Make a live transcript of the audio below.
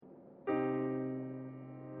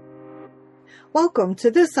Welcome to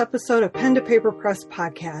this episode of Pen to Paper Press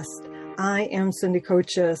Podcast. I am Cindy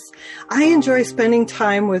Coaches. I enjoy spending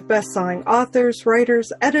time with best-selling authors,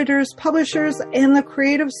 writers, editors, publishers, and the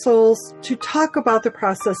creative souls to talk about the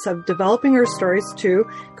process of developing our stories to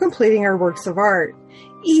completing our works of art.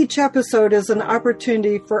 Each episode is an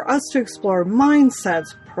opportunity for us to explore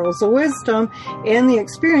mindsets, pearls of wisdom, and the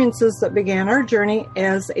experiences that began our journey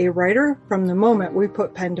as a writer from the moment we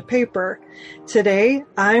put pen to paper. Today,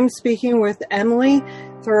 I'm speaking with Emily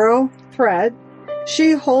Thoreau-Thread.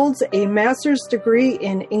 She holds a master's degree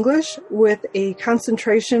in English with a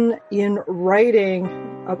concentration in writing.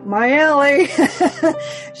 Up my alley.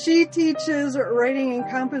 She teaches writing and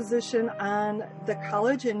composition on the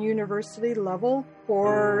college and university level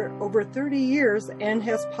for over 30 years and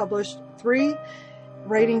has published 3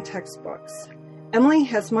 writing textbooks. Emily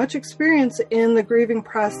has much experience in the grieving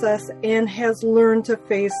process and has learned to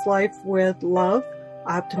face life with love,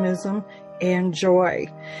 optimism, and joy.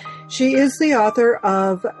 She is the author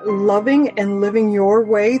of Loving and Living Your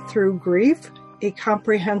Way Through Grief, a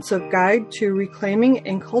comprehensive guide to reclaiming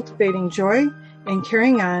and cultivating joy and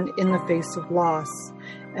carrying on in the face of loss.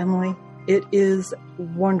 Emily, it is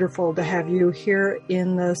wonderful to have you here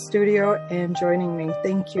in the studio and joining me.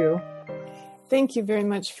 Thank you. Thank you very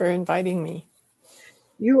much for inviting me.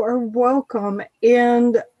 You are welcome.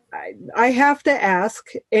 And I have to ask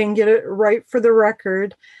and get it right for the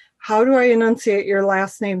record, how do I enunciate your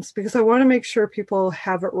last names? Because I want to make sure people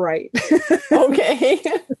have it right. Okay.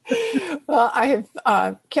 Well, I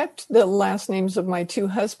have kept the last names of my 2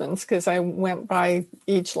 husbands because I went by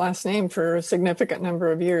each last name for a significant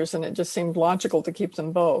number of years, and it just seemed logical to keep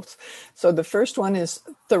them both. So the first one is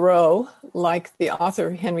Thoreau, like the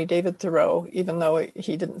author Henry David Thoreau, even though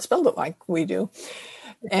he didn't spell it like we do.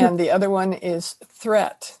 And the other one is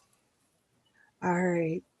Threat. All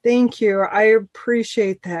right. Thank you. I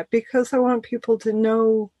appreciate that because I want people to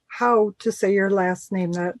know how to say your last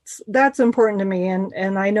name. That's important to me.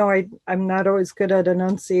 And I know I'm not always good at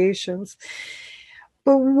enunciations.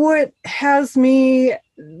 But what has me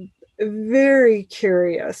very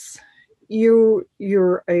curious,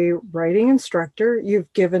 you're a writing instructor.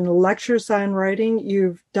 You've given lectures on writing.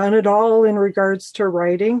 You've done it all in regards to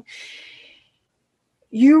writing.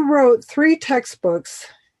 You wrote 3 textbooks.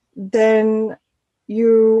 Then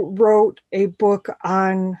you wrote a book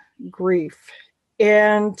on grief.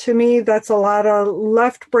 And to me, that's a lot of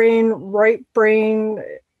left brain, right brain.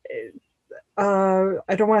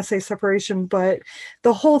 I don't want to say separation, but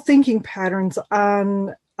the whole thinking patterns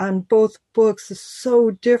on both books is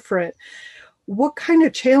so different. What kind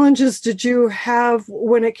of challenges did you have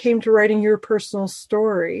when it came to writing your personal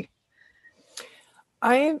story?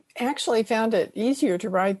 I actually found it easier to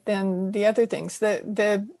write than the other things.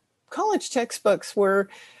 The college textbooks were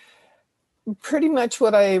pretty much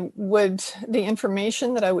the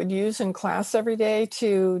information that I would use in class every day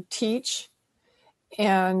to teach.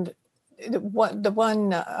 And the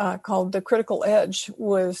one called The Critical Edge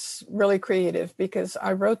was really creative because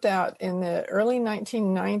I wrote that in the early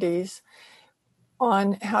 1990s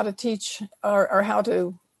on how to teach or how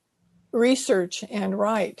to research and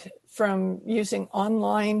write from using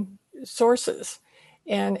online sources.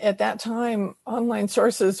 And at that time, online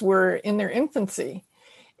sources were in their infancy.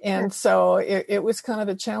 And so it was kind of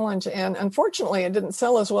a challenge. And unfortunately, it didn't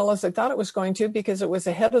sell as well as I thought it was going to because it was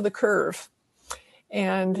ahead of the curve.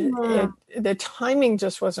 And the timing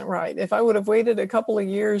just wasn't right. If I would have waited a couple of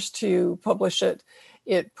years to publish it,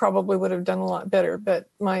 it probably would have done a lot better. But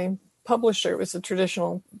my publisher, it was a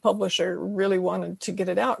traditional publisher, really wanted to get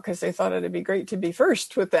it out because they thought it'd be great to be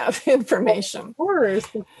first with that information.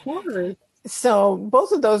 Of course. So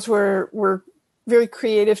both of those were very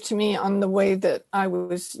creative to me on the way that I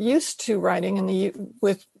was used to writing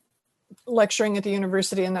with lecturing at the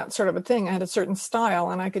university and that sort of a thing. I had a certain style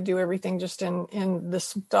and I could do everything just in the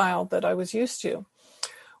style that I was used to.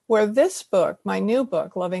 Where this book, my new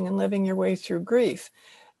book, Loving and Living Your Way Through Grief,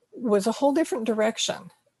 was a whole different direction.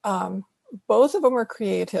 Both of them are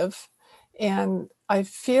creative, and I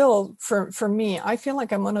feel for me, I feel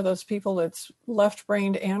like I'm one of those people that's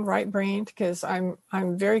left-brained and right-brained because I'm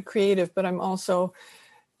very creative, but I'm also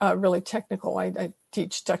really technical. I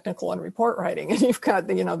teach technical and report writing, and you've got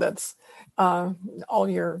that's all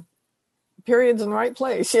your periods in the right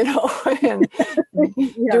place, and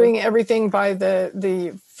doing everything by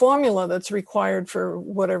the formula that's required for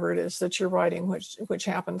whatever it is that you're writing, which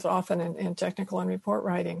happens often in technical and report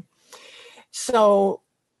writing. So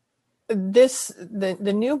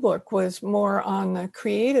the new book was more on the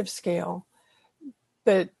creative scale,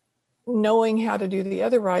 but knowing how to do the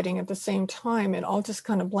other writing at the same time, it all just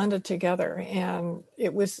kind of blended together. And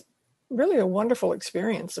it was really a wonderful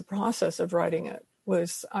experience. The process of writing it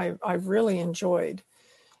was, I really enjoyed.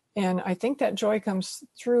 And I think that joy comes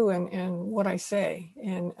through in what I say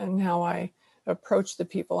and how I approach the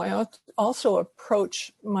people. I also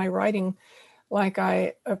approach my writing like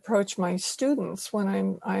I approach my students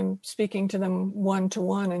when I'm speaking to them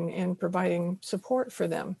one-to-one and providing support for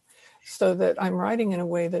them, so that I'm writing in a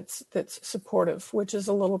way that's supportive, which is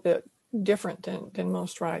a little bit different than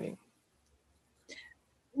most writing.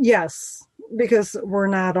 Yes, because we're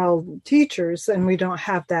not all teachers and we don't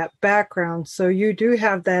have that background. So you do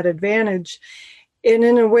have that advantage. And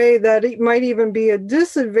in a way that it might even be a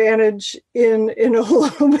disadvantage in a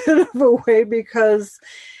little bit of a way, because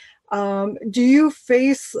do you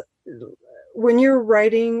face, when you're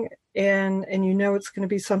writing and you know it's going to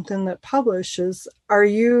be something that publishes,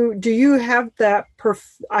 do you have that,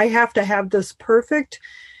 I have to have this perfect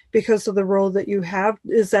because of the role that you have?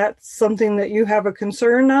 Is that something that you have a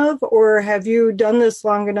concern of, or have you done this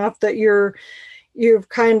long enough that you've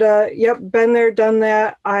kind of, been there, done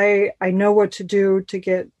that, I know what to do to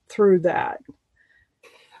get through that?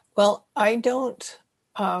 Well, I don't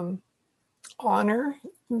honor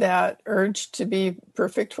that urge to be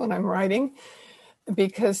perfect when I'm writing,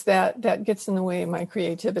 because that gets in the way of my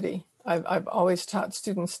creativity. I've always taught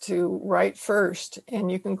students to write first,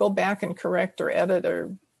 and you can go back and correct or edit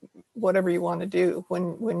or whatever you want to do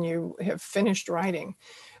when you have finished writing.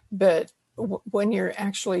 But when you're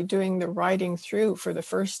actually doing the writing through for the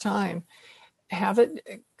first time, have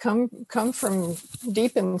it come from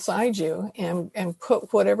deep inside you and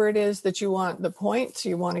put whatever it is that you want, the points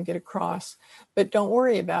you want to get across. But don't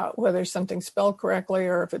worry about whether something's spelled correctly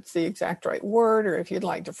or if it's the exact right word, or if you'd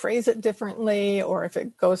like to phrase it differently, or if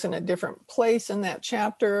it goes in a different place in that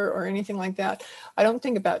chapter or anything like that. I don't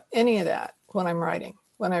think about any of that when I'm writing.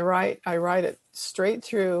 When I write it straight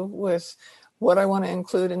through with what I want to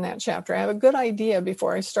include in that chapter. I have a good idea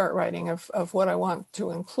before I start writing of what I want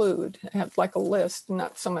to include. I have like a list,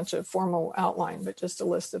 not so much a formal outline, but just a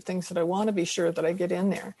list of things that I want to be sure that I get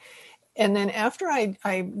in there. And then after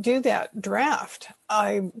I do that draft,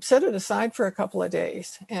 I set it aside for a couple of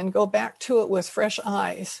days and go back to it with fresh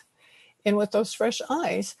eyes. And with those fresh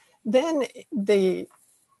eyes, then the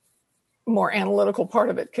more analytical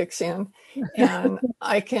part of it kicks in, and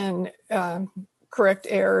I can correct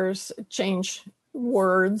errors, change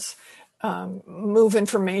words, move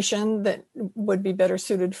information that would be better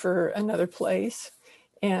suited for another place,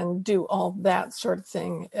 and do all that sort of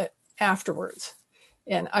thing afterwards.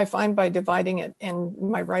 And I find by dividing it in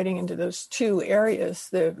my writing into those two areas,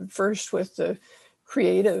 the first with the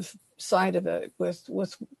creative side of it, with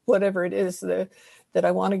whatever it is that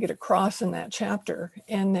I want to get across in that chapter,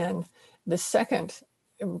 and then the second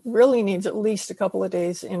really needs at least a couple of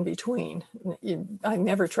days in between. I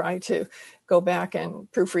never try to go back and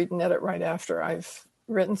proofread and edit right after I've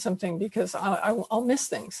written something, because I'll miss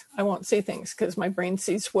things. I won't see things because my brain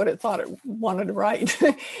sees what it thought it wanted to write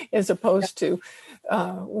as opposed to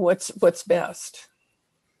what's best.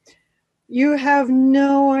 You have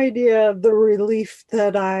no idea the relief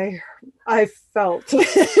that I felt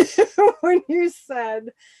when you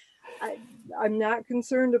said, I'm not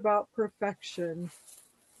concerned about perfection,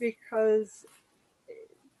 because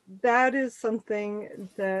that is something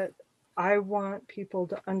that I want people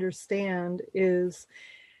to understand, is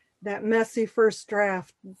that messy first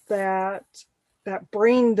draft, that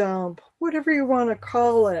brain dump, whatever you want to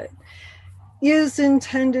call it, is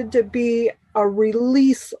intended to be a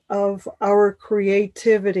release of our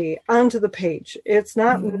creativity onto the page. It's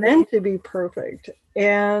not meant to be perfect.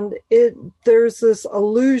 And there's this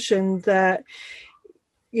illusion that,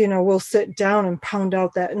 we'll sit down and pound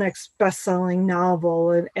out that next best-selling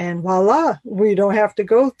novel and voila, we don't have to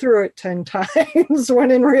go through it 10 times,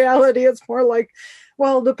 when in reality it's more like,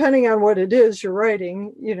 well, depending on what it is you're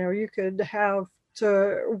writing, you could have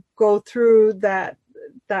to go through that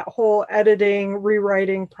whole editing,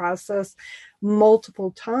 rewriting process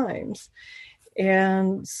multiple times.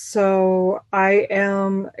 And so I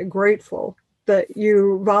am grateful that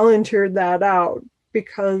you volunteered that out,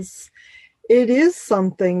 because it is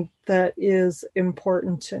something that is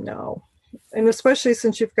important to know. And especially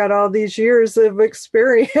since you've got all these years of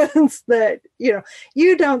experience that,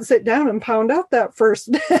 you don't sit down and pound out that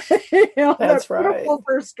first, That's that right.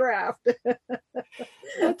 first draft.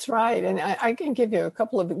 That's right. And I can give you a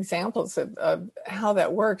couple of examples of how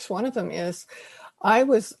that works. One of them is I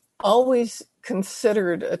was always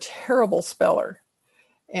considered a terrible speller.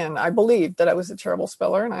 And I believed that I was a terrible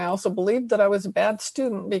speller. And I also believed that I was a bad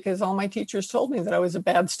student, because all my teachers told me that I was a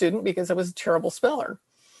bad student because I was a terrible speller.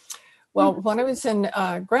 Well, when I was in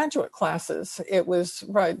graduate classes, it was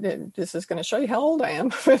right. This is going to show you how old I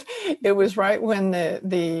am. But it was right when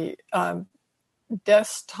the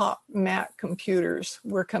desktop Mac computers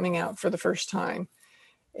were coming out for the first time,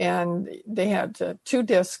 and they had two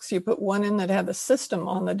disks. You put one in that had the system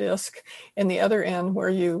on the disk, and the other end where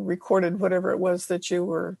you recorded whatever it was that you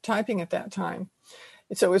were typing at that time.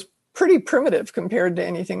 And so it was pretty primitive compared to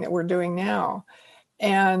anything that we're doing now.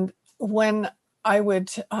 And when I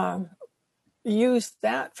would use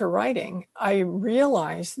that for writing, I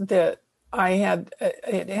realized that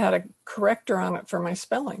it had a corrector on it for my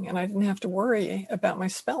spelling, and I didn't have to worry about my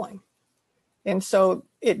spelling. And so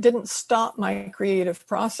it didn't stop my creative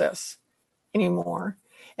process anymore.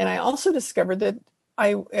 And I also discovered that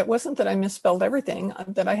it wasn't that I misspelled everything,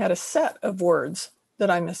 that I had a set of words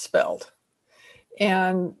that I misspelled.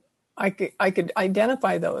 And I could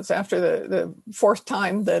identify those after the fourth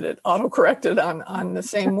time that it autocorrected on the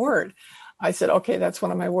same word. I said, okay, that's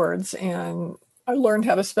one of my words. And I learned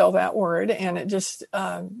how to spell that word, and it just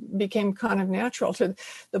became kind of natural, to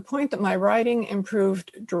the point that my writing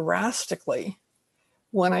improved drastically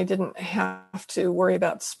when I didn't have to worry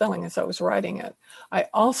about spelling as I was writing it. I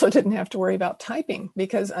also didn't have to worry about typing,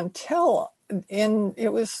 because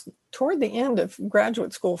it was toward the end of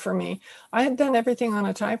graduate school for me, I had done everything on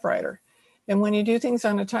a typewriter. And when you do things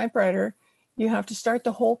on a typewriter, you have to start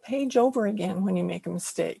the whole page over again when you make a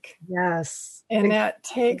mistake. Yes. And that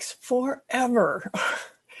takes forever.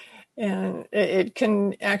 And it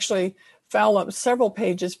can actually foul up several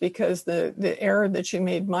pages, because the error that you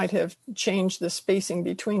made might have changed the spacing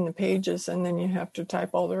between the pages, and then you have to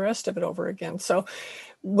type all the rest of it over again. So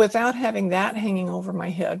without having that hanging over my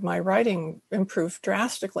head, my writing improved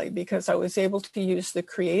drastically, because I was able to use the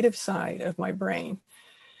creative side of my brain.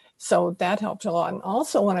 So that helped a lot. And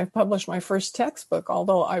also, when I published my first textbook,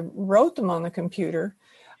 although I wrote them on the computer,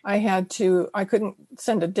 I couldn't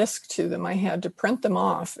send a disk to them. I had to print them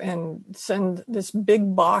off and send this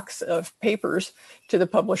big box of papers to the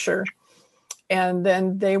publisher. And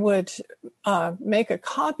then they would make a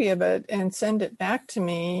copy of it and send it back to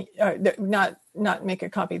me. Not make a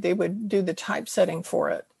copy. They would do the typesetting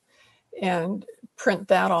for it and print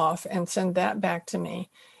that off and send that back to me.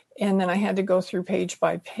 And then I had to go through page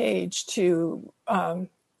by page to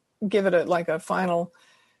give it a final,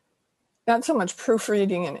 not so much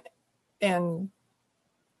proofreading and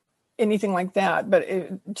anything like that,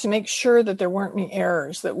 but to make sure that there weren't any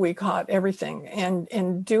errors, that we caught everything. And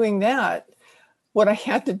in doing that, what I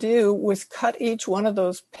had to do was cut each one of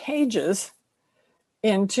those pages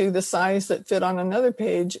into the size that fit on another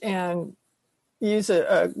page, and use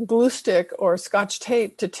a glue stick or Scotch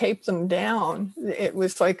tape to tape them down. It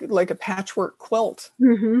was like a patchwork quilt.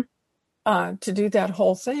 Mm-hmm. To do that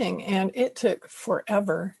whole thing. And it took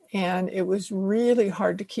forever. And it was really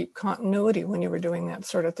hard to keep continuity when you were doing that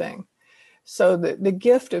sort of thing. So the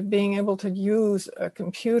gift of being able to use a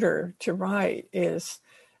computer to write is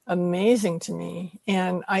amazing to me.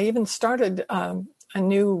 And I even started a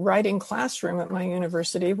new writing classroom at my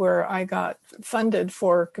university, where I got funded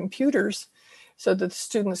for computers so that the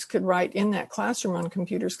students could write in that classroom on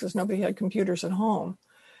computers, because nobody had computers at home.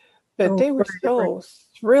 But they were so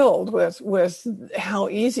thrilled with how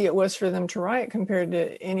easy it was for them to write compared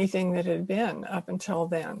to anything that had been up until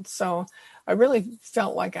then. So I really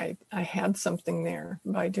felt like I had something there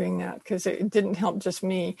by doing that, because it didn't help just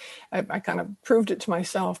me. I kind of proved it to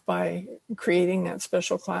myself by creating that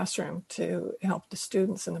special classroom to help the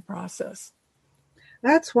students in the process.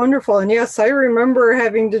 That's wonderful. And yes, I remember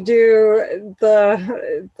having to do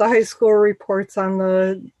the high school reports on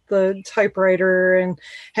the typewriter, and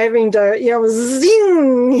having to,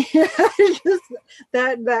 zing, just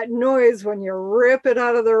that noise when you rip it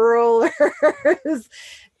out of the roller. It's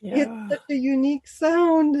such a unique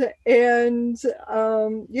sound. And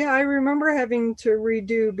I remember having to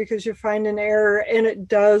redo, because you find an error and it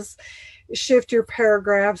does shift your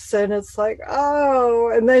paragraphs, and it's like,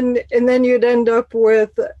 and then you'd end up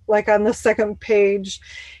with, like, on the second page,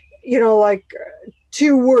 like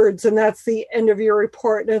 2 words, and that's the end of your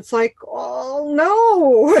report. And it's like, oh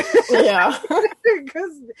no. Yeah.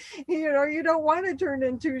 Because you don't want to turn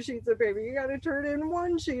in 2 sheets of paper. You got to turn in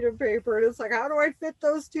 1 sheet of paper. And it's like, how do I fit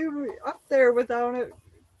those 2 up there without it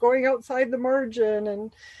going outside the margin?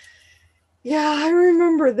 And I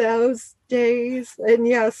remember those days. And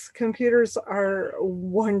yes, computers are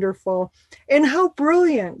wonderful. And how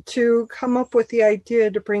brilliant to come up with the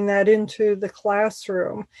idea to bring that into the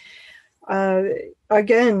classroom.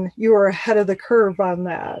 Again, you were ahead of the curve on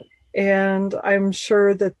that. And I'm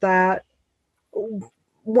sure that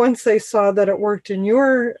once they saw that it worked in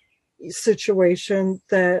your situation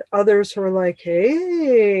that others were like,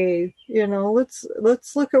 hey,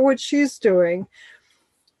 let's look at what she's doing.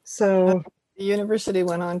 So the university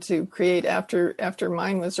went on to create, after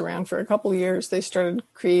mine was around for a couple of years, they started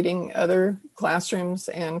creating other classrooms,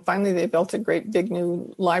 and finally they built a great big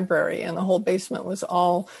new library, and the whole basement was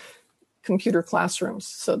all computer classrooms,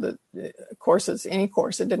 so that courses, any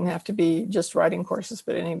course, it didn't have to be just writing courses,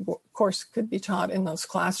 but any course could be taught in those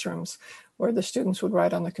classrooms where the students would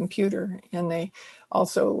write on the computer. And they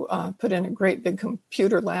also put in a great big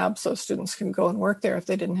computer lab so students can go and work there if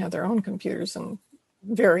they didn't have their own computers, and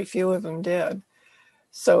very few of them did.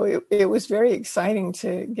 So it was very exciting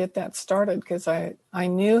to get that started, because I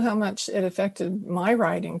knew how much it affected my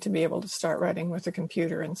writing to be able to start writing with a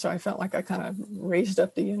computer. And so I felt like I kind of raised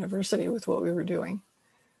up the university with what we were doing.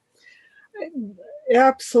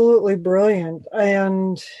 Absolutely brilliant.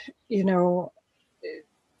 And,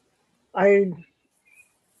 I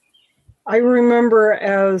remember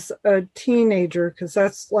as a teenager, because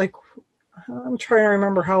that's like, I'm trying to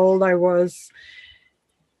remember how old I was.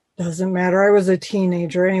 Doesn't matter. I was a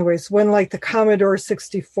teenager anyways, when like the Commodore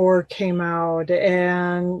 64 came out,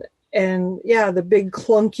 and yeah, the big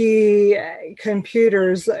clunky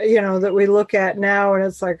computers, that we look at now, and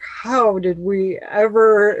it's like, how did we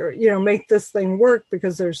ever, make this thing work,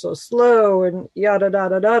 because they're so slow and yada,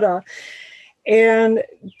 yada, yada. And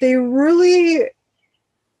they really,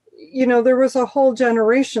 there was a whole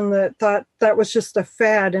generation that thought that was just a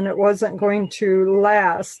fad and it wasn't going to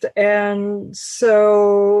last. And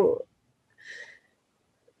so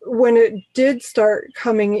when it did start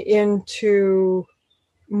coming into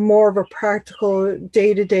more of a practical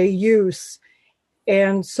day-to-day use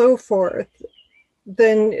and so forth,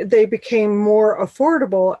 then they became more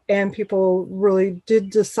affordable, and people really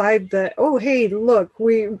did decide that, oh, hey, look,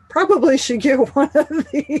 we probably should get one of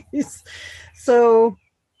these. So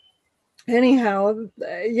anyhow,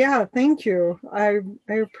 yeah, thank you. I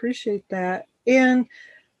appreciate that. And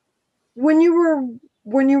when you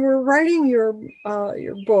were writing your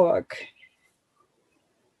book,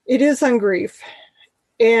 it is on grief,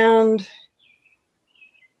 and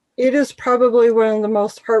it is probably one of the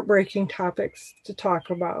most heartbreaking topics to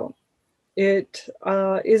talk about. It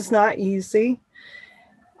is not easy.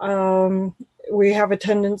 We have a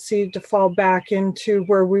tendency to fall back into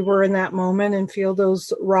where we were in that moment and feel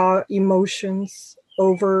those raw emotions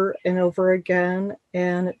over and over again,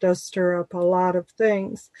 and it does stir up a lot of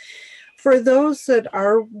things. For those that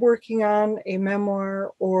are working on a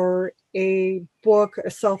memoir or a book,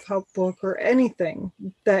 a self-help book, or anything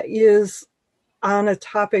that is on a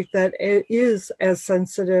topic that is as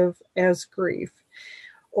sensitive as grief,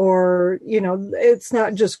 or, it's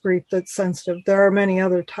not just grief that's sensitive. There are many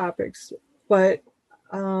other topics, but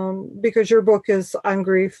because your book is on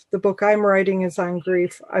grief, the book I'm writing is on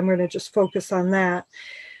grief, I'm going to just focus on that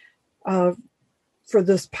for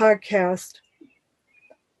this podcast.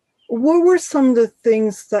 What were some of the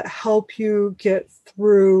things that help you get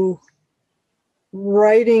through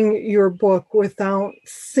writing your book without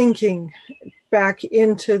sinking back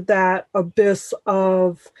into that abyss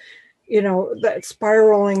of, that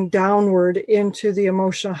spiraling downward into the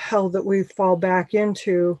emotional hell that we fall back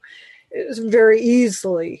into very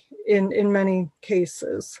easily in many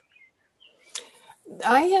cases?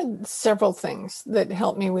 I had several things that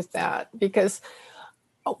helped me with that, because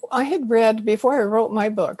I had read, before I wrote my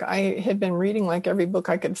book, I had been reading like every book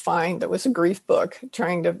I could find that was a grief book,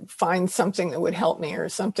 trying to find something that would help me, or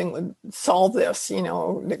something would solve this,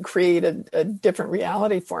 that create a different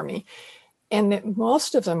reality for me. And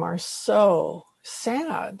most of them are so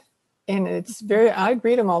sad. And I'd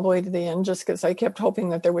read them all the way to the end, just because I kept hoping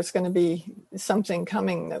that there was going to be something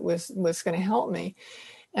coming that was going to help me.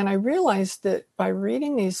 And I realized that by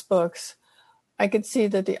reading these books, I could see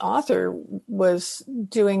that the author was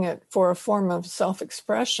doing it for a form of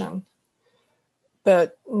self-expression,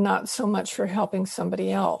 but not so much for helping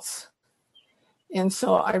somebody else. And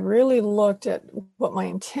so I really looked at what my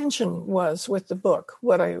intention was with the book,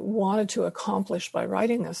 what I wanted to accomplish by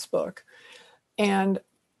writing this book. And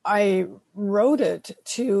I wrote it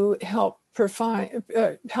to help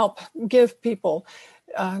give people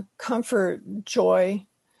comfort, joy,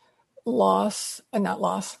 love,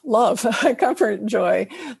 comfort, joy,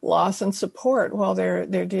 loss, and support while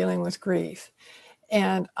they're dealing with grief.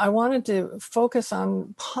 And I wanted to focus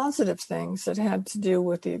on positive things that had to do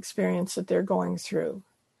with the experience that they're going through.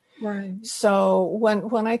 Right. So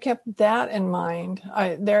when I kept that in mind,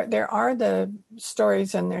 there are the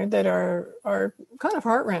stories in there that are kind of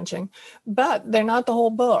heart-wrenching, but they're not the whole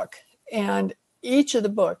book. And each of the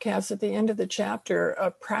book has, at the end of the chapter, a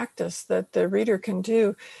practice that the reader can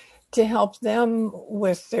do to help them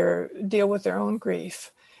deal with their own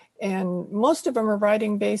grief. And most of them are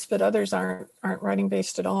writing based, but others aren't writing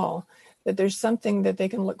based at all. But there's something that they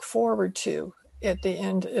can look forward to at the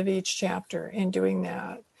end of each chapter in doing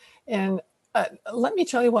that. And let me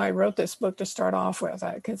tell you why I wrote this book to start off with,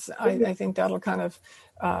 because I think that'll kind of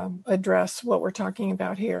address what we're talking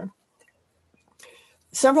about here.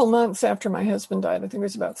 Several months after my husband died, I think it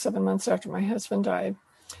was about 7 months after my husband died,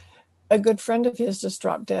 a good friend of his just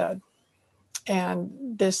dropped dead.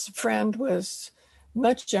 And this friend was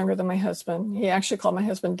much younger than my husband. He actually called my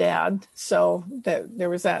husband Dad, so that there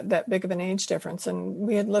was that big of an age difference. And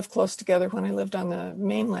we had lived close together when I lived on the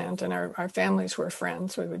mainland, and our families were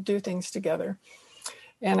friends. We would do things together.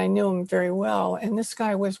 And I knew him very well. And this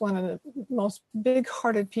guy was one of the most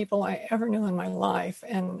big-hearted people I ever knew in my life.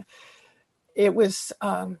 And it was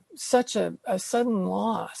such a sudden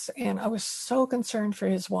loss. And I was so concerned for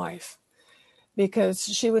his wife, because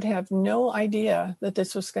she would have no idea that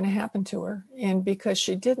this was going to happen to her. And because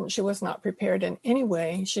she was not prepared in any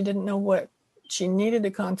way. She didn't know what she needed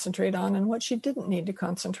to concentrate on and what she didn't need to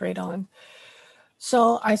concentrate on.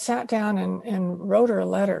 So I sat down and wrote her a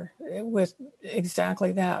letter with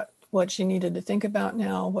exactly that, what she needed to think about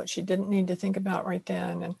now, what she didn't need to think about right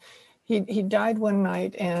then. And he died one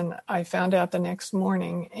night, and I found out the next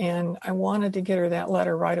morning, and I wanted to get her that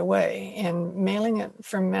letter right away. And mailing it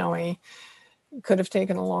from Maui could have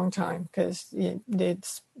taken a long time, because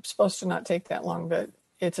it's supposed to not take that long, but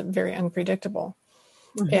it's very unpredictable.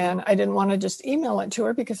 Mm-hmm. And I didn't want to just email it to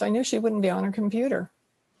her because I knew she wouldn't be on her computer.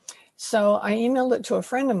 So I emailed it to a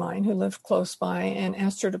friend of mine who lived close by and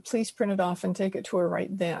asked her to please print it off and take it to her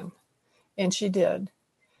right then. And she did.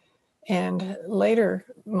 And later,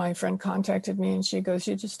 my friend contacted me, and she goes,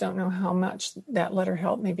 "You just don't know how much that letter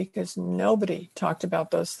helped me, because nobody talked about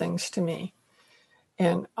those things to me."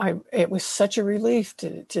 And it was such a relief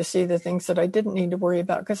to see the things that I didn't need to worry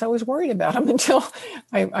about, because I was worried about them until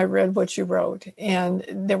I read what you wrote. And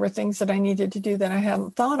there were things that I needed to do that I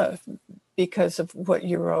hadn't thought of because of what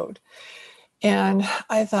you wrote. And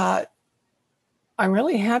I thought, I'm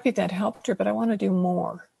really happy that helped her, but I want to do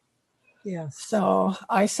more. Yes. So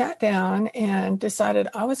I sat down and decided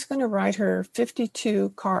I was going to write her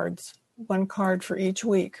 52 cards, one card for each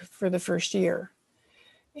week for the first year.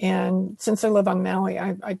 And since I live on Maui,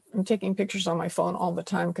 I'm taking pictures on my phone all the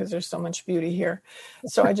time because there's so much beauty here.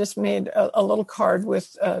 So I just made a little card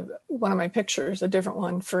with one of my pictures, a different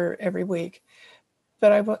one for every week.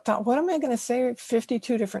 But I thought, what am I going to say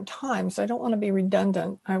 52 different times? I don't want to be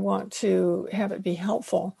redundant. I want to have it be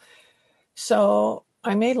helpful. So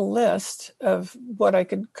I made a list of what I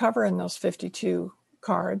could cover in those 52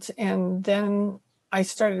 cards. And then I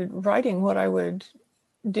started writing what I would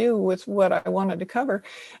do with what I wanted to cover.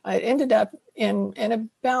 I ended up in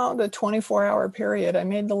about a 24-hour period. I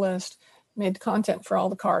made the list, made content for all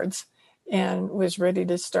the cards, and was ready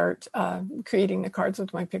to start creating the cards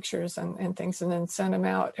with my pictures and things, and then send them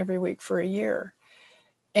out every week for a year.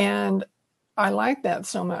 And I liked that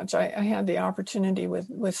so much. I had the opportunity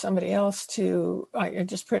with somebody else I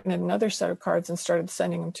just printed another set of cards and started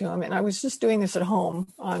sending them to them. And I was just doing this at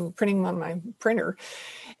home, printing them on my printer.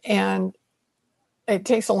 And it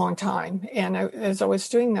takes a long time. And as I was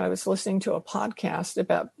doing that, I was listening to a podcast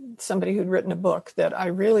about somebody who'd written a book that I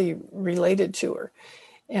really related to her.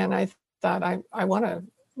 And I thought, I want to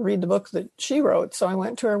read the book that she wrote. So I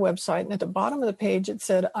went to her website, and at the bottom of the page, it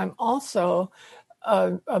said, "I'm also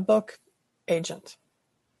a book agent.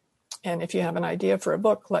 And if you have an idea for a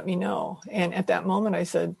book, let me know." And at that moment, I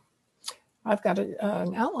said, I've got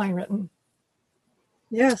an outline written.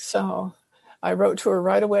 Yes. So I wrote to her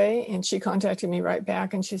right away, and she contacted me right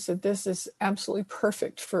back, and she said, "This is absolutely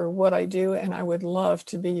perfect for what I do, and I would love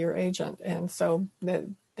to be your agent." And so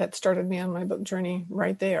that started me on my book journey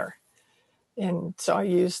right there. And so I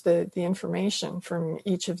used the information from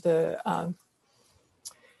each of the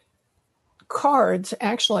cards.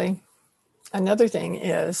 Actually, another thing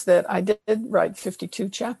is that I did write 52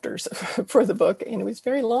 chapters for the book, and it was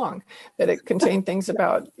very long, but it contained things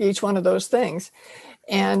about each one of those things.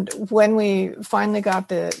 And when we finally got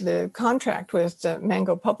the contract with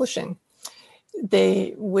Mango Publishing,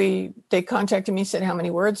 they contacted me, said how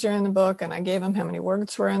many words are in the book, and I gave them how many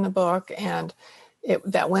words were in the book, and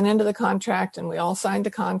that went into the contract, and we all signed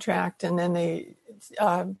the contract, and then they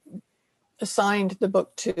assigned the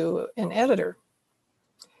book to an editor.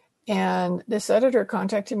 And this editor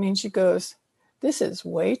contacted me, and she goes, "This is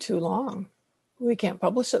way too long. We can't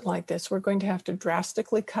publish it like this. We're going to have to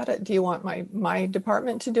drastically cut it. Do you want my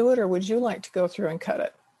department to do it, or would you like to go through and cut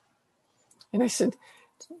it?" And I said,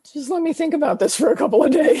 just let me think about this for a couple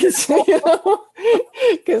of days,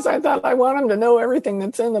 because I thought I want them to know everything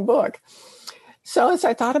that's in the book. So as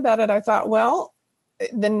I thought about it, I thought, well,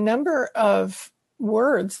 the number of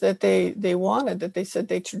words that they wanted, that they said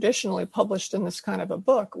they traditionally published in this kind of a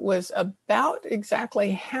book, was about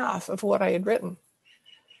exactly half of what I had written.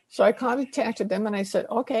 So I contacted them and I said,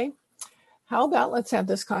 okay, how about let's have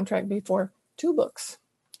this contract be for 2 books.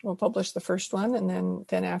 We'll publish the first one, and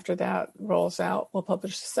then after that rolls out, we'll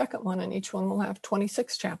publish the second one, and each one will have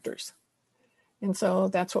 26 chapters. And so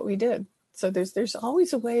that's what we did. So there's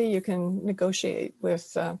always a way you can negotiate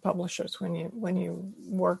with publishers when you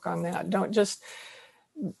work on that. Don't just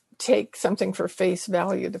take something for face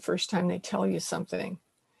value the first time they tell you something.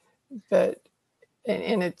 But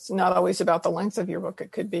and it's not always about the length of your book.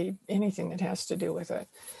 It could be anything that has to do with it.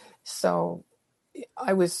 So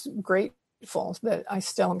I was grateful that I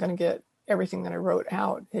still am going to get everything that I wrote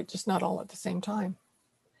out. It's just not all at the same time.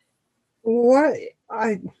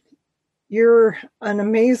 You're an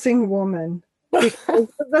amazing woman because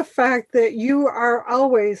of the fact that you are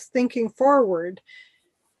always thinking forward.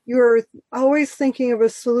 You're always thinking of a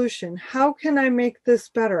solution. How can I make this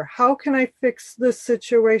better? How can I fix this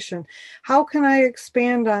situation? How can I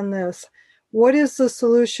expand on this? What is the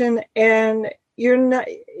solution? And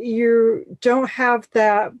you don't have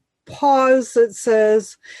that pause that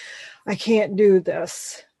says, I can't do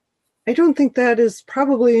this. I don't think that is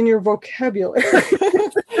probably in your vocabulary.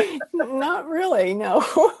 Not really, no.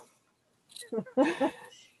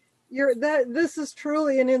 This is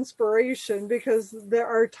truly an inspiration, because there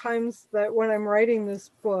are times that when I'm writing this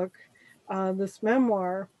book, this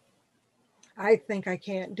memoir, I think I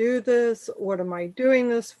can't do this. What am I doing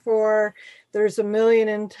this for? There's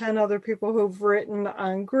 1,000,010 other people who've written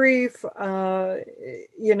on grief, on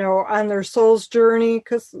their soul's journey,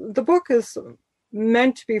 because the book is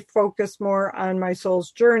meant to be focused more on my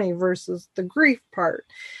soul's journey versus the grief part.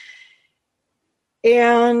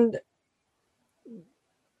 And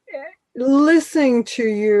listening to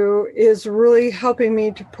you is really helping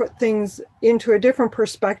me to put things into a different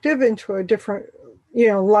perspective, into a different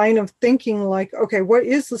line of thinking, like, okay, what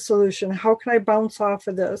is the solution? How can I bounce off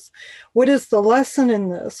of this? What is the lesson in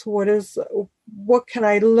this? What can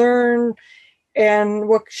I learn? And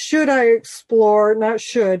what should I explore?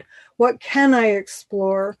 What can I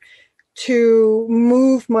explore to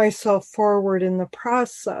move myself forward in the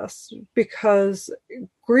process? Because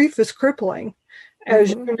grief is crippling,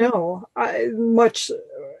 as you know. Much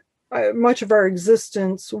of our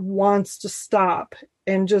existence wants to stop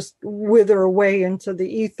and just wither away into the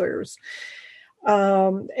ethers.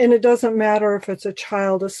 And it doesn't matter if it's a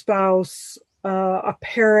child, a spouse, a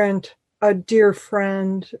parent, a dear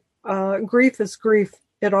friend. Grief is grief.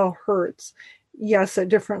 It all hurts. Yes, at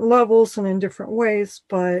different levels and in different ways,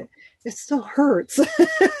 but it still hurts.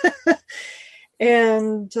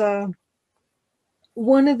 And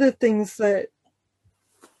one of the things that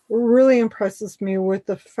really impresses me with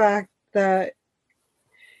the fact that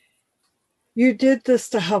you did this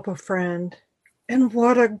to help a friend, and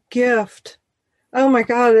what a gift. Oh my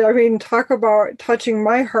God. I mean, talk about touching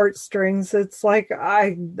my heartstrings. It's like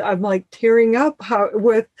I'm like tearing up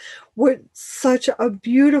with what such a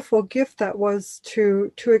beautiful gift that was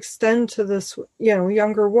to extend to this,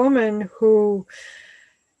 younger woman who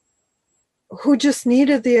just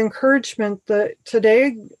needed the encouragement that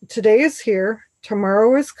today is here,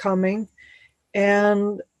 tomorrow is coming,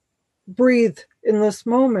 and breathe in this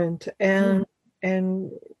moment, and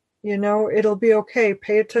it'll be okay.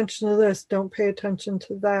 Pay attention to this. Don't pay attention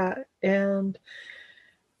to that. And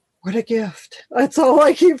what a gift. That's all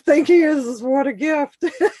I keep thinking is what a gift.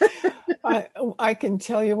 I can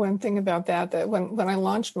tell you one thing about that when I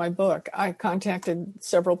launched my book, I contacted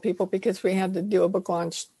several people because we had to do a book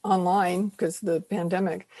launch online because of the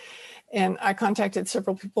pandemic. And I contacted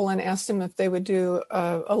several people and asked them if they would do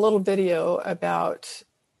a little video about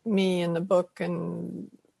me in the book and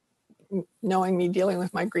knowing me dealing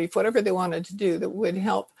with my grief, whatever they wanted to do that would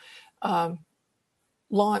help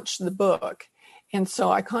launch the book. And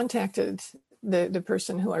so I contacted the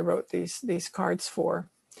person who I wrote these cards for.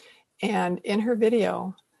 And in her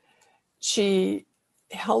video, she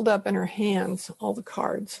held up in her hands all the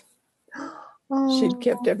cards. Oh. She'd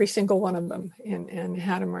kept every single one of them and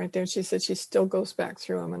had them right there. She said she still goes back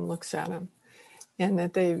through them and looks at them, and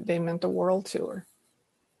that they meant the world to her.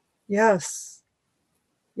 Yes.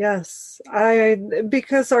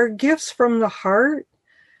 Because our gifts from the heart,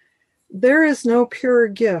 there is no purer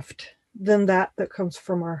gift than that comes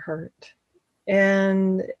from our heart.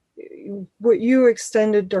 And what you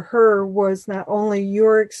extended to her was not only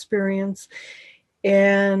your experience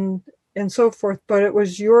and and so forth, but it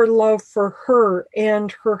was your love for her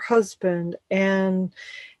and her husband, and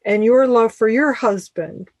your love for your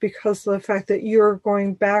husband, because of the fact that you're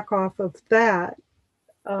going back off of that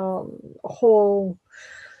whole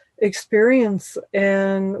experience.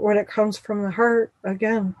 And when it comes from the heart,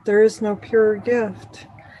 again, there is no pure gift.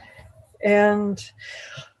 And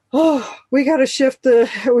we got to shift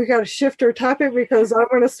our topic, because I'm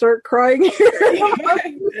going to start crying here.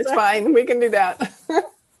 It's fine. We can do that.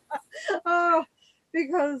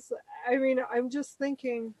 Because I mean, I'm just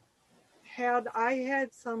thinking, had I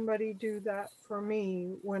had somebody do that for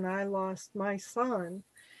me when I lost my son,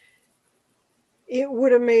 it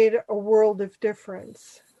would have made a world of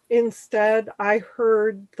difference. Instead, I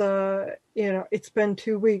heard it's been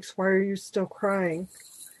 2 weeks. Why are you still crying?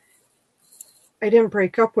 I didn't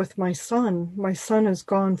break up with my son. My son is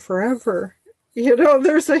gone forever.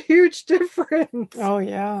 There's a huge difference. Oh,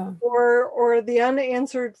 yeah. Or the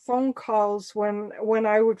unanswered phone calls when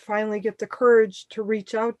I would finally get the courage to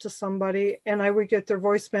reach out to somebody, and I would get their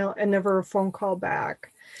voicemail and never a phone call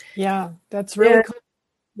back. Yeah, that's really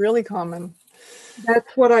really common.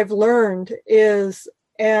 That's what I've learned is,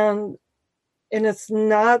 and it's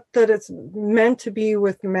not that it's meant to be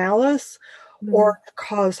with malice or to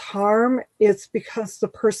cause harm. It's because the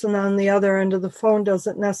person on the other end of the phone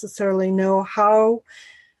doesn't necessarily know how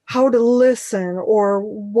to listen, or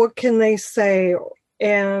what can they say.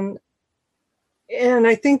 And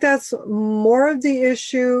I think that's more of the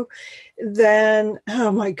issue than,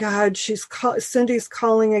 oh my God, Cindy's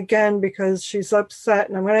calling again because she's upset,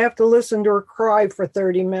 and I'm going to have to listen to her cry for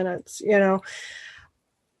 30 minutes.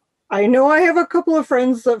 I know I have a couple of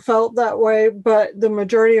friends that felt that way, but the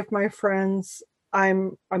majority of my friends,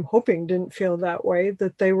 I'm hoping, didn't feel that way,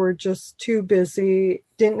 that they were just too busy,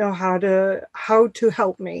 didn't know how to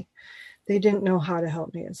help me. They didn't know how to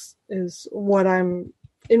help me is what I'm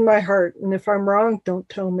in my heart. And if I'm wrong, don't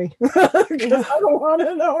tell me, because I don't want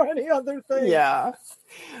to know any other thing. Yeah.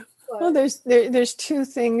 But, well, there's two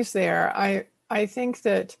things there. I think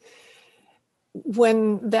that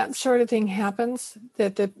when that sort of thing happens,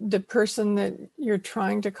 that the person that you're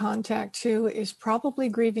trying to contact to is probably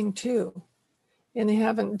grieving too, and they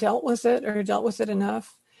haven't dealt with it or dealt with it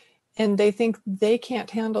enough, and they think they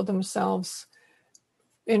can't handle themselves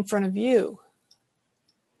in front of you.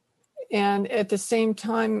 And at the same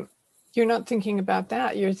time, you're not thinking about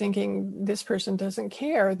that. You're thinking, this person doesn't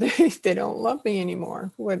care. They don't love me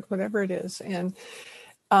anymore, whatever it is. And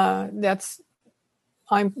that's,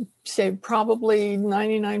 I'm say probably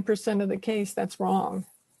 99% of the case, that's wrong,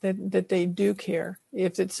 that they do care.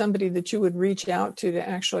 If it's somebody that you would reach out to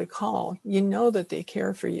actually call, you know that they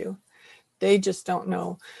care for you. They just don't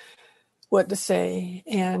know what to say,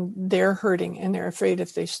 and they're hurting, and they're afraid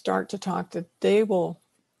if they start to talk that they will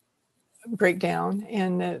break down,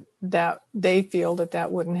 and that they feel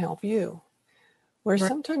that wouldn't help you. Where right.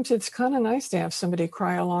 Sometimes it's kind of nice to have somebody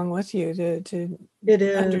cry along with you to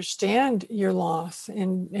understand your loss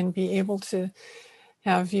and be able to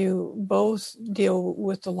have you both deal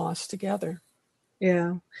with the loss together.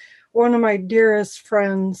 Yeah. One of my dearest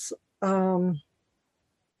friends,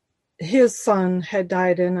 his son had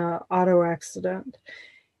died in an auto accident.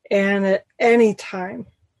 And at any time,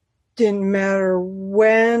 didn't matter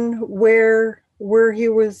when, where he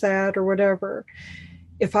was at or whatever,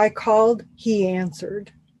 if I called, he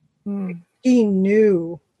answered. He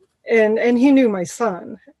knew, and he knew my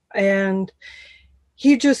son, and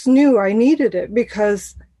he just knew I needed it,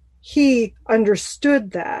 because he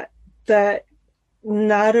understood that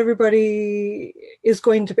not everybody is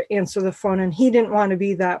going to answer the phone, and he didn't want to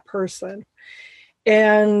be that person.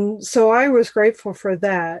 And so I was grateful for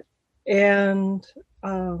that. And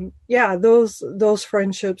those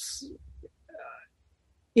friendships,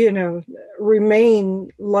 remain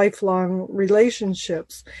lifelong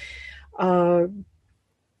relationships,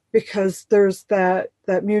 because there's that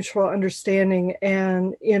mutual understanding.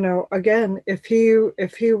 And, again, if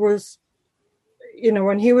he was,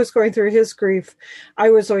 when he was going through his grief,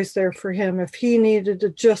 I was always there for him. If he needed to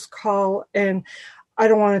just call and I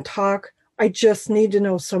don't want to talk, I just need to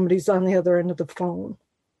know somebody's on the other end of the phone,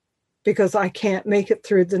 because I can't make it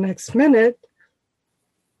through the next minute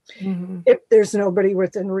if there's nobody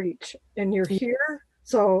within reach, and you're here.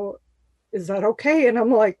 So is that okay? And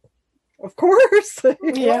I'm like, of course.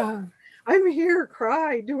 Yeah. I'm here,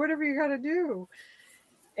 cry, do whatever you got to do.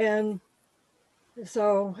 And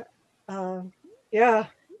so,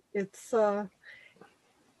 it's,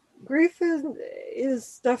 grief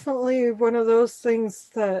is definitely one of those things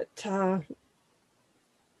that,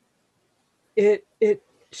 it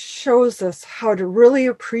shows us how to really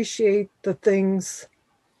appreciate the things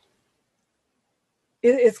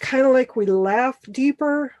it's kind of like we laugh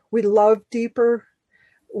deeper, we love deeper,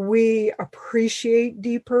 we appreciate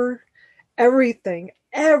deeper. Everything,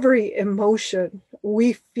 every emotion,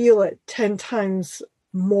 we feel it 10 times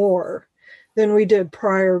more than we did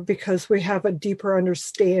prior because we have a deeper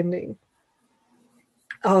understanding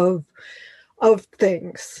of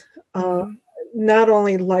things. Mm-hmm. Not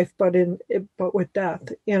only life, but but with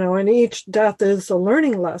death, and each death is a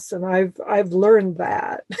learning lesson. I've learned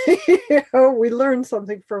that. We learn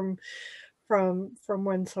something from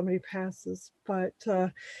when somebody passes. But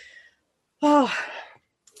oh,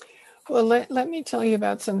 Well, let me tell you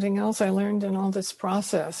about something else I learned in all this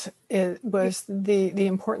process. It was the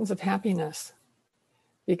importance of happiness,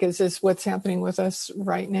 because it's what's happening with us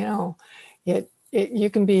right now. You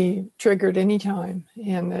can be triggered anytime,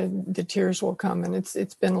 and the tears will come. And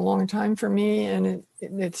it's been a long time for me, and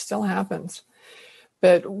it still happens.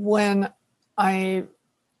 But when I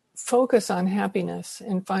focus on happiness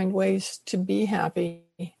and find ways to be happy,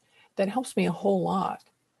 that helps me a whole lot.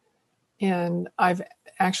 And I've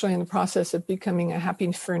actually in the process of becoming a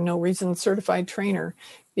Happy for No Reason certified trainer,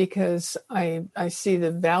 because I see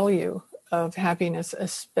the value of happiness,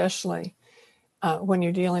 especially when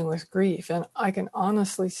you're dealing with grief. And I can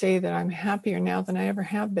honestly say that I'm happier now than I ever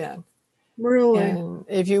have been. really? And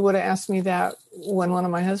if you would have asked me that when one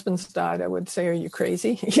of my husbands died, I would say, are you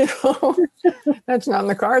crazy? That's not in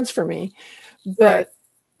the cards for me. But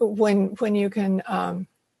when you can,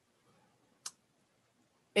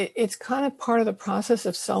 it's kind of part of the process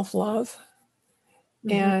of self-love.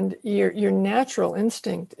 Mm-hmm. And your natural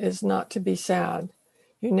instinct is not to be sad.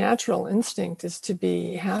 Your natural instinct is to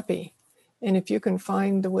be happy. And if you can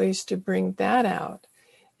find the ways to bring that out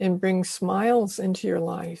and bring smiles into your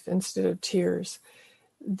life instead of tears,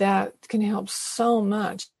 that can help so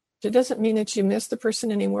much. It doesn't mean that you miss the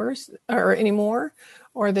person anymore,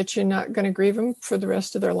 or that you're not going to grieve them for the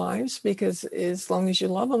rest of their lives, because as long as you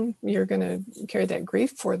love them, you're going to carry that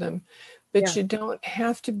grief for them. But you don't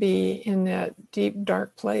have to be in that deep,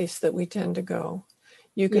 dark place that we tend to go.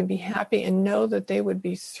 You can be happy and know that they would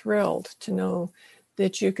be thrilled to know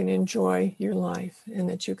that you can enjoy your life and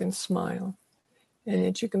that you can smile and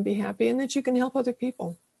that you can be happy and that you can help other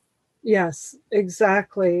people. Yes,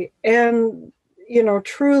 exactly. And,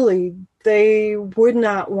 truly, they would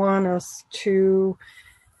not want us to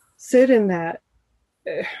sit in that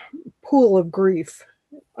pool of grief,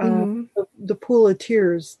 the pool of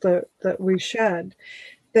tears that we shed.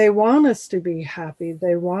 They want us to be happy.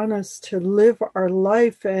 They want us to live our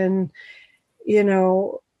life. And,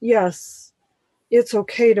 yes, it's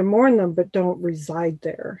okay to mourn them, but don't reside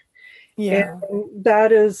there. Yeah. And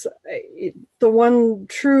that is the one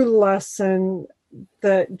true lesson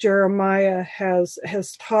that Jeremiah has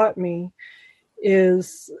taught me,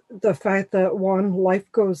 is the fact that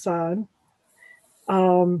life goes on.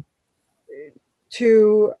 And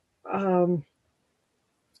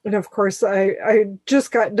of course, I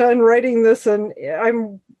just got done writing this, and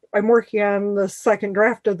I'm working on the second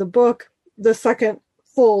draft of the book, the second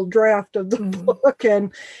full draft of the book,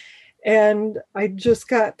 and I just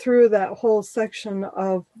got through that whole section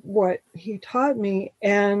of what he taught me,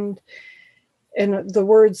 and the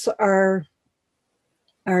words are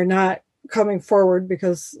not coming forward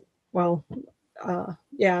because, well,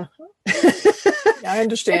 yeah. I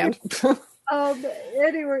understand.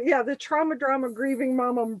 Anyway, the trauma, drama, grieving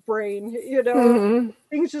mama brain,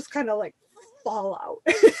 things just kind of like fall out.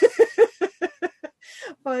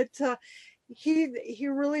 But he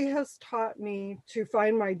really has taught me to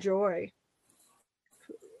find my joy.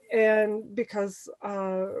 And because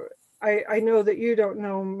I know that you don't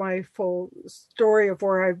know my full story of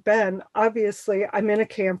where I've been. Obviously, I'm in a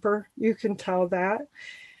camper. You can tell that.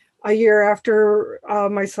 A year after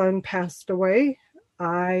my son passed away,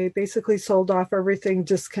 I basically sold off everything,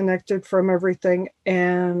 disconnected from everything,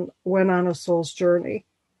 and went on a soul's journey.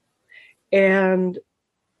 And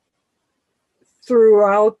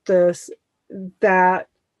throughout this, that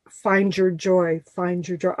find your joy, find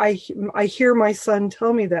your joy. I hear my son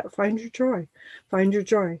tell me that, find your joy, find your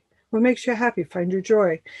joy. What makes you happy? Find your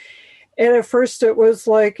joy. And at first it was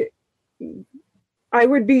like, I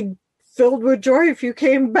would be filled with joy if you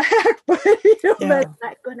came back, but that's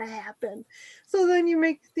not going to happen. So then you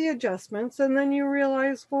make the adjustments, and then you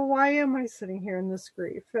realize, well, why am I sitting here in this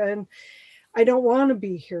grief? And I don't want to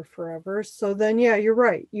be here forever. So then, you're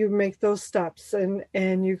right. You make those steps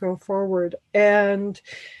and you go forward. And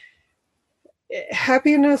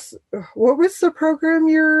happiness, what was the program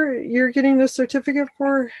you're getting the certificate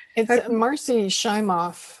for? It's Marcy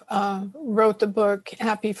Shimoff wrote the book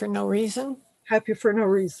Happy for No Reason. Happy for no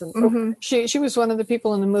reason. Mm-hmm. She was one of the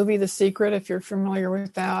people in the movie The Secret, if you're familiar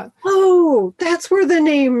with that. Oh, that's where the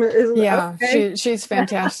name is. Yeah, Okay. she's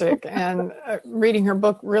fantastic. And reading her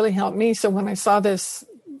book really helped me. So when I saw this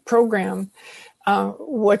program,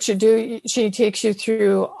 what you do, she takes you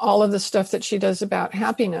through all of the stuff that she does about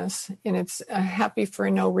happiness. And it's a happy for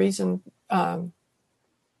no reason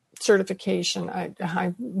certification.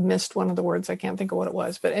 I missed one of the words. I can't think of what it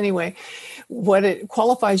was. But anyway, what it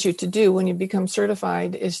qualifies you to do when you become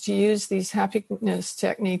certified is to use these happiness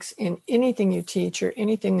techniques in anything you teach or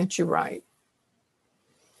anything that you write.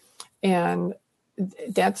 And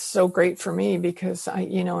that's so great for me because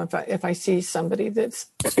if I see somebody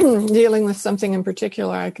that's dealing with something in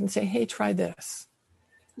particular, I can say, hey, try this.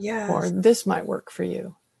 Yes. Or this might work for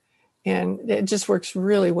you. And it just works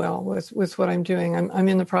really well with what I'm doing. I'm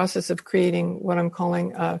in the process of creating what I'm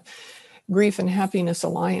calling a Grief and Happiness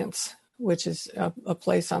Alliance, which is a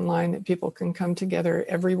place online that people can come together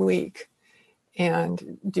every week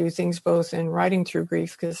and do things both in writing through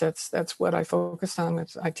grief, because that's what I focus on.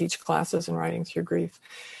 I teach classes in writing through grief,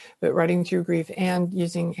 but writing through grief and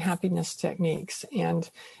using happiness techniques and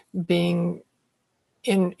being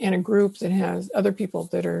in a group that has other people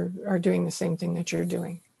that are doing the same thing that you're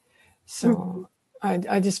doing. So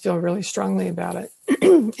I just feel really strongly about it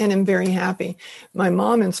and I'm very happy. My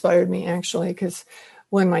mom inspired me actually, because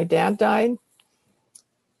when my dad died,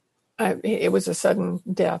 it was a sudden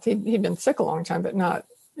death. He'd been sick a long time, but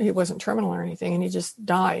he wasn't terminal or anything. And he just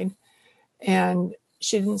died. And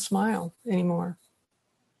she didn't smile anymore.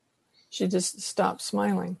 She just stopped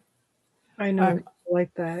smiling. I know people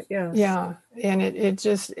like that. Yes. Yeah. And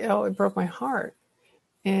it broke my heart.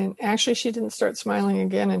 And actually, she didn't start smiling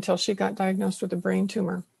again until she got diagnosed with a brain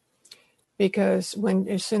tumor. Because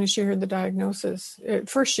as soon as she heard the diagnosis, at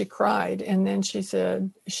first she cried, and then she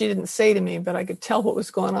said, she didn't say to me, but I could tell what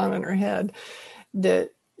was going on in her head,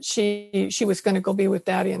 that she was going to go be with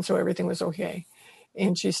Daddy, and so everything was okay.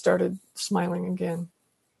 And she started smiling again.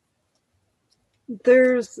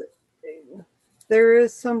 There is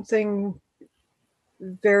something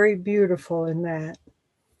very beautiful in that.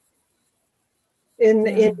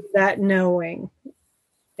 In that knowing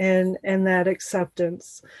and that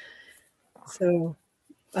acceptance. So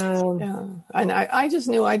yeah. And I just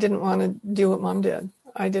knew I didn't want to do what Mom did.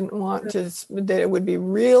 I didn't want that it would be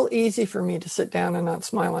real easy for me to sit down and not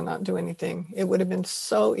smile and not do anything. It would have been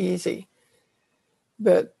so easy.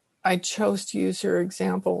 But I chose to use her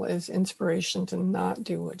example as inspiration to not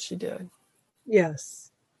do what she did.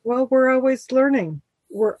 Yes. Well, we're always learning.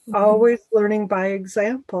 We're always learning by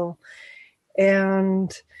example.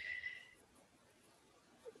 And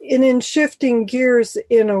in shifting gears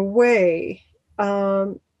in a way,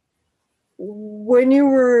 when you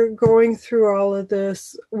were going through all of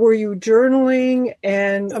this, were you journaling?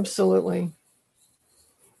 And absolutely,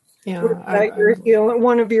 yeah.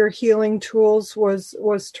 One of your healing tools was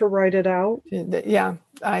to write it out. Yeah,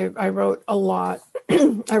 I wrote a lot.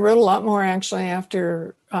 I wrote a lot more actually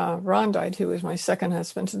after Ron died, who was my second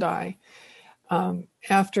husband to die.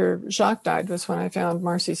 After Jacques died was when I found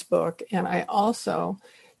Marcy's book. And I also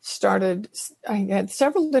I had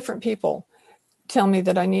several different people tell me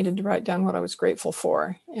that I needed to write down what I was grateful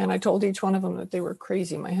for. And I told each one of them that they were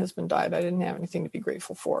crazy. My husband died. I didn't have anything to be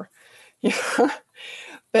grateful for. Yeah.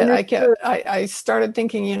 But I started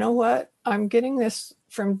thinking, you know what? I'm getting this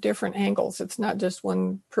from different angles. It's not just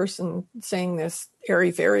one person saying this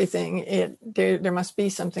airy-fairy thing. There must be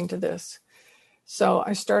something to this. So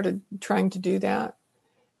I started trying to do that.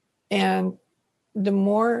 And the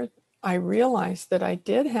more I realized that I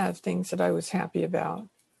did have things that I was happy about,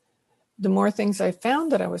 the more things I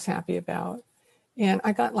found that I was happy about. And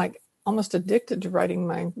I got like almost addicted to writing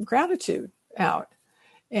my gratitude out.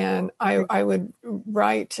 And I would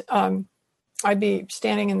write, I'd be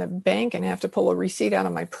standing in the bank and have to pull a receipt out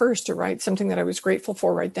of my purse to write something that I was grateful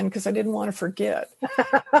for right then, because I didn't want to forget.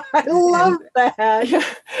 I love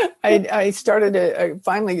that. I started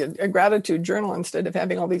finally a gratitude journal instead of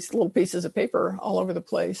having all these little pieces of paper all over the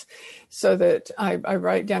place, so that I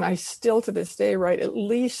write down. I still to this day write at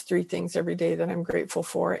least 3 things every day that I'm grateful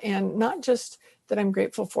for, and not just that I'm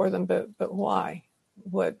grateful for them, but why?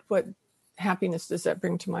 What happiness does that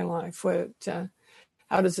bring to my life?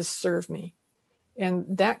 How does this serve me? And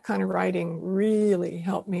that kind of writing really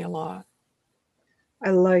helped me a lot. I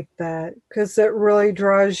like that, because it really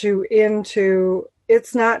draws you into,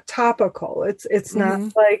 it's not topical. It's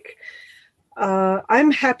not like,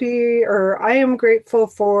 I'm happy or I am grateful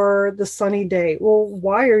for the sunny day. Well,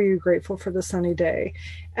 why are you grateful for the sunny day?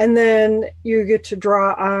 And then you get to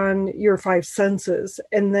draw on your 5 senses,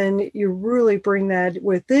 and then you really bring that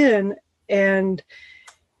within, and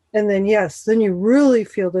And then, yes, then you really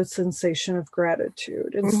feel the sensation of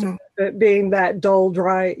gratitude instead of it being that dull,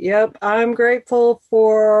 dry, yep, I'm grateful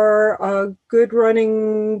for a good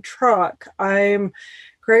running truck. I'm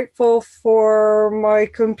grateful for my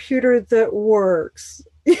computer that works.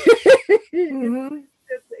 It's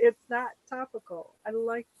not topical. I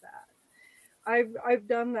like that. I've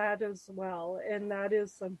done that as well. And that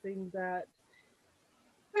is something that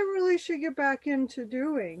I really should get back into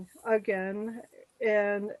doing again,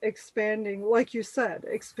 and expanding, like you said,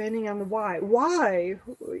 expanding on the why. Why,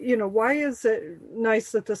 why is it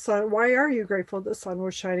nice that the sun, why are you grateful the sun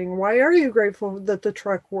was shining? Why are you grateful that the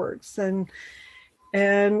truck works? And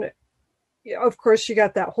of course you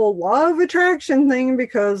got that whole law of attraction thing,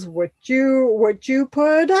 because what you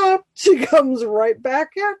put up, she comes right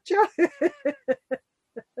back at you.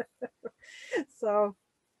 So,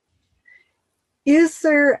 is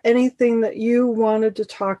there anything that you wanted to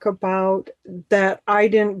talk about that I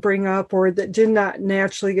didn't bring up, or that did not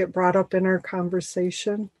naturally get brought up in our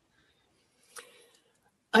conversation?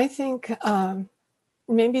 I think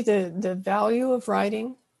maybe the value of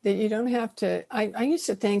writing, that you don't have to, I used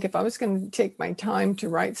to think if I was going to take my time to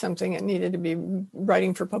write something, it needed to be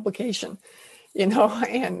writing for publication, and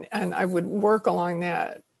I would work along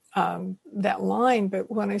that line. But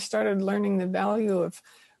when I started learning the value of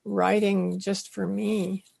writing just for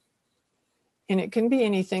me, and it can be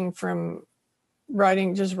anything from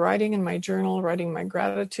writing in my journal, writing my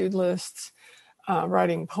gratitude lists,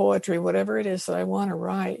 writing poetry, whatever it is that I want to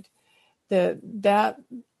write, that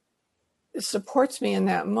supports me in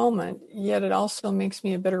that moment, yet it also makes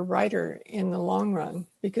me a better writer in the long run,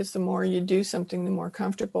 because the more you do something, the more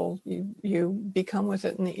comfortable you become with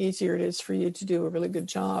it, and the easier it is for you to do a really good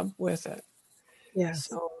job with it. Yes.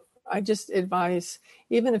 So I just advise,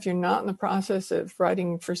 even if you're not in the process of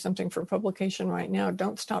writing for something for publication right now,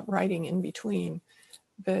 don't stop writing in between,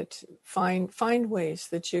 but find ways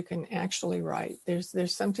that you can actually write.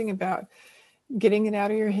 There's something about getting it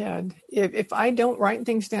out of your head. If I don't write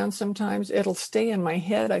things down, sometimes it'll stay in my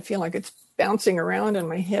head. I feel like it's bouncing around in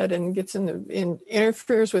my head and gets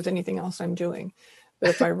interferes with anything else I'm doing.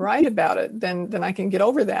 But if I write about it, then I can get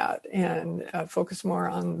over that and focus more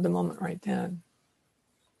on the moment right then.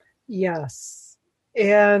 Yes.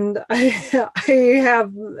 And I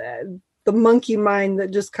have the monkey mind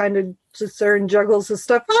that just kind of sits there and juggles the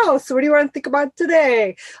stuff. Oh, so what do you want to think about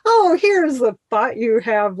today? Oh, here's the thought you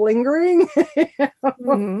have lingering.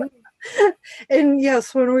 And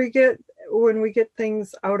yes, when we get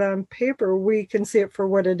things out on paper, we can see it for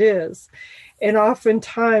what it is. And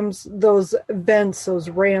oftentimes those vents, those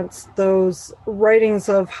rants, those writings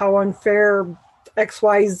of how unfair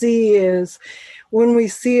XYZ is, when we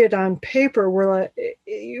see it on paper,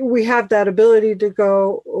 we have that ability to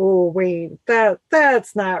go, oh wait,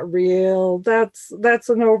 that's not real. That's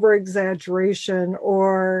an over exaggeration,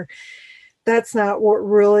 or that's not what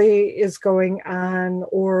really is going on,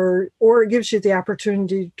 or it gives you the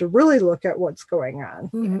opportunity to really look at what's going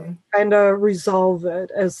on and resolve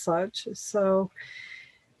it as such. So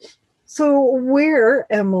where,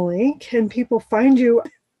 Emily, can people find you?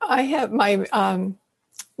 I have my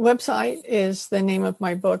website is the name of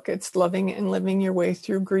my book. It's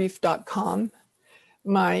lovingandlivingyourwaythroughgrief.com.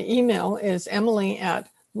 My email is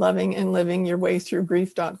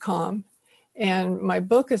emily@lovingandlivingyourwaythroughgrief.com. And my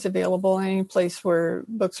book is available any place where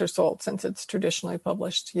books are sold, since it's traditionally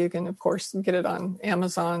published. You can, of course, get it on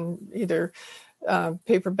Amazon, either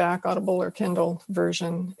paperback, Audible, or Kindle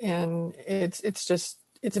version. And it's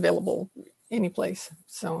available any place.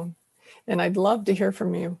 So, and I'd love to hear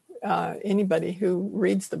from you. Anybody who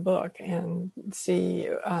reads the book and see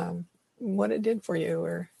what it did for you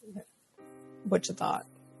or what you thought.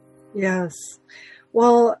 Yes.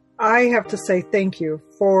 Well, I have to say thank you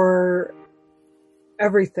for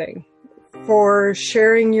everything, for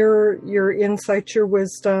sharing your insights, your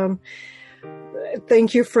wisdom.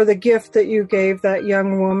 Thank you for the gift that you gave that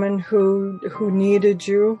young woman who needed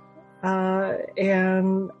you.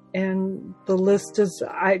 And the list is,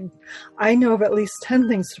 I know of at least 10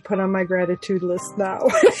 things to put on my gratitude list now.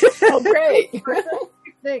 Oh, great.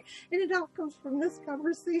 And it all comes from this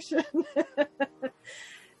conversation.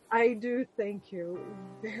 I do thank you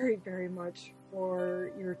very, very much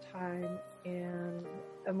for your time. And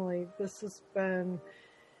Emily, this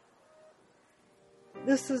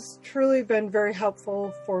has truly been very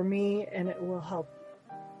helpful for me, and it will help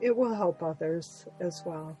others as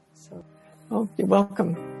well. So. Oh, you're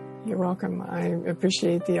welcome. You're welcome. I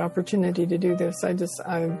appreciate the opportunity to do this.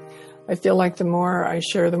 I feel like the more I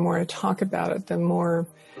share, the more I talk about it, the more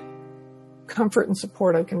comfort and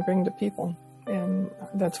support I can bring to people. And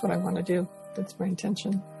that's what I want to do. That's my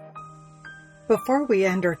intention. Before we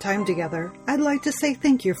end our time together, I'd like to say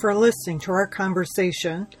thank you for listening to our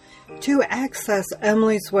conversation. To access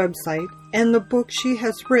Emily's website and the book she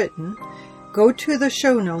has written, go to the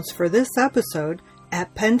show notes for this episode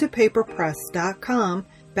at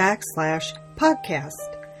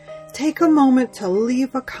pentopaperpress.com/podcast. Take a moment to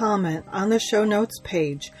leave a comment on the show notes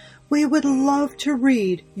page. We would love to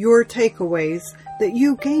read your takeaways that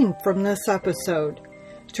you gained from this episode.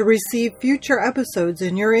 To receive future episodes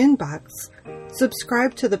in your inbox,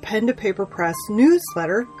 subscribe to the Pen to Paper Press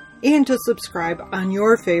newsletter and to subscribe on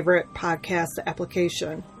your favorite podcast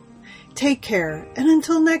application. Take care, and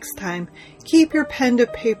until next time, keep your pen to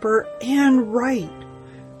paper and write.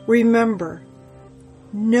 Remember,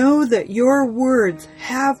 know that your words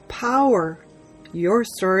have power. Your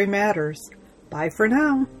story matters. Bye for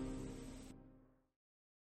now.